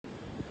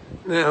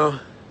Now,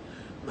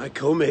 my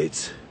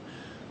co-mates,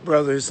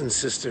 brothers and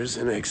sisters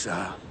in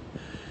exile,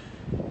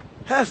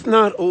 hath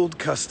not old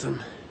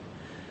custom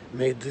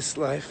made this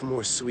life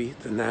more sweet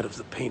than that of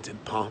the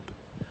painted pomp?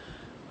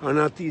 Are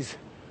not these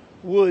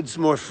woods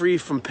more free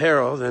from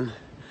peril than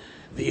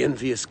the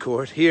envious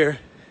court? Here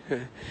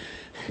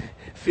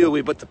feel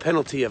we but the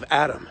penalty of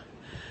Adam.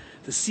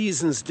 The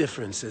season's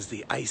difference as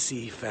the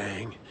icy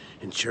fang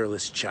and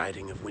churlish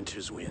chiding of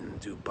winter's wind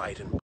do bite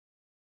and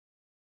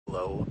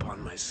blow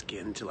upon my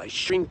skin till I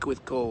shrink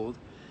with cold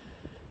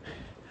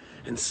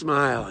and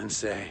smile and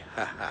say,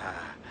 ha ha,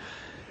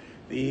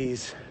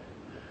 these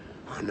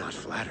are not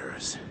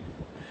flatterers.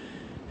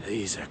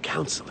 These are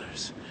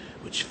counselors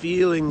which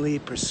feelingly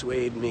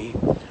persuade me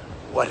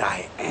what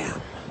I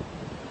am.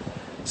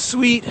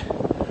 Sweet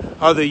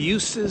are the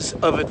uses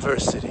of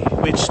adversity,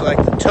 which,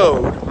 like the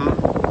toad,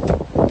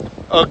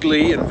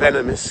 ugly and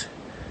venomous,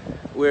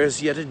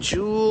 wears yet a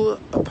jewel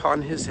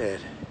upon his head.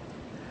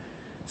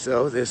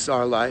 So this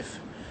our life,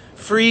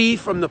 free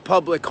from the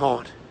public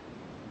haunt,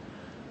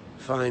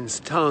 finds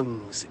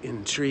tongues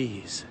in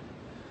trees,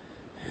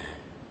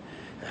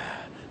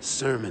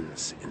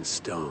 sermons in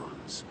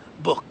stones,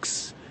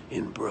 books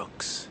in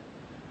brooks,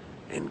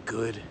 and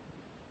good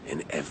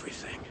in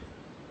everything.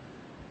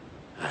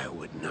 I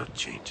would not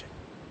change it.